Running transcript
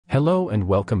Hello and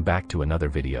welcome back to another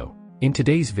video. In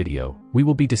today's video, we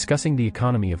will be discussing the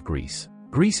economy of Greece.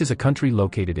 Greece is a country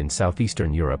located in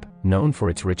southeastern Europe, known for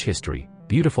its rich history,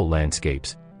 beautiful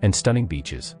landscapes, and stunning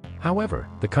beaches. However,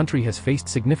 the country has faced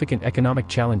significant economic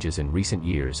challenges in recent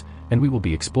years, and we will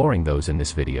be exploring those in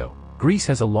this video. Greece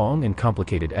has a long and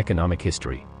complicated economic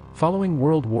history. Following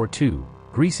World War II,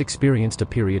 Greece experienced a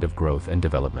period of growth and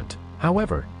development.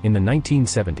 However, in the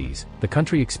 1970s, the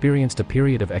country experienced a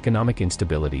period of economic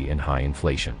instability and high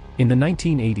inflation. In the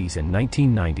 1980s and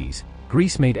 1990s,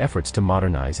 Greece made efforts to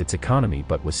modernize its economy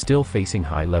but was still facing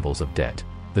high levels of debt.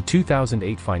 The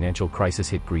 2008 financial crisis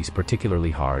hit Greece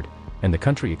particularly hard, and the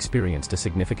country experienced a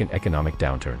significant economic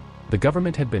downturn. The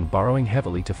government had been borrowing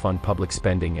heavily to fund public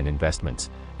spending and investments,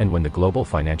 and when the global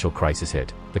financial crisis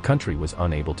hit, the country was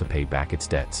unable to pay back its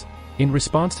debts. In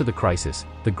response to the crisis,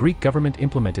 the Greek government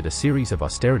implemented a series of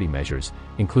austerity measures,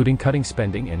 including cutting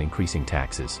spending and increasing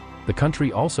taxes. The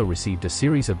country also received a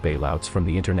series of bailouts from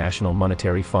the International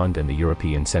Monetary Fund and the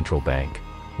European Central Bank.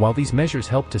 While these measures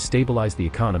helped to stabilize the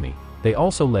economy, they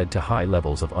also led to high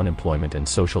levels of unemployment and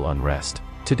social unrest.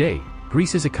 Today,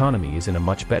 Greece's economy is in a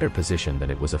much better position than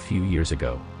it was a few years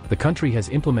ago. The country has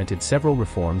implemented several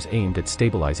reforms aimed at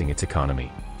stabilizing its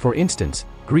economy. For instance,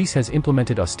 Greece has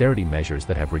implemented austerity measures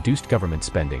that have reduced government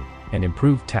spending and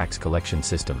improved tax collection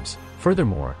systems.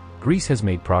 Furthermore, Greece has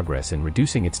made progress in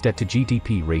reducing its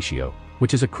debt-to-GDP ratio,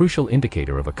 which is a crucial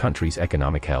indicator of a country's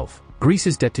economic health.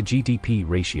 Greece's debt-to-GDP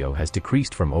ratio has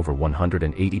decreased from over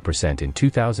 180% in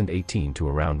 2018 to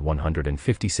around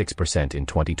 156% in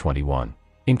 2021.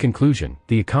 In conclusion,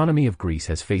 the economy of Greece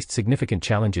has faced significant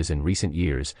challenges in recent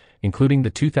years, including the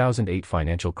 2008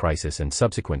 financial crisis and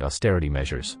subsequent austerity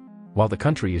measures. While the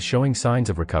country is showing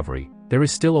signs of recovery, there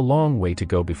is still a long way to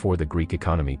go before the Greek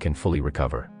economy can fully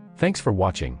recover. Thanks for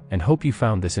watching, and hope you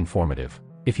found this informative.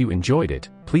 If you enjoyed it,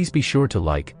 please be sure to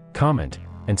like, comment,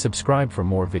 and subscribe for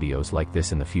more videos like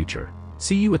this in the future.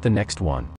 See you at the next one.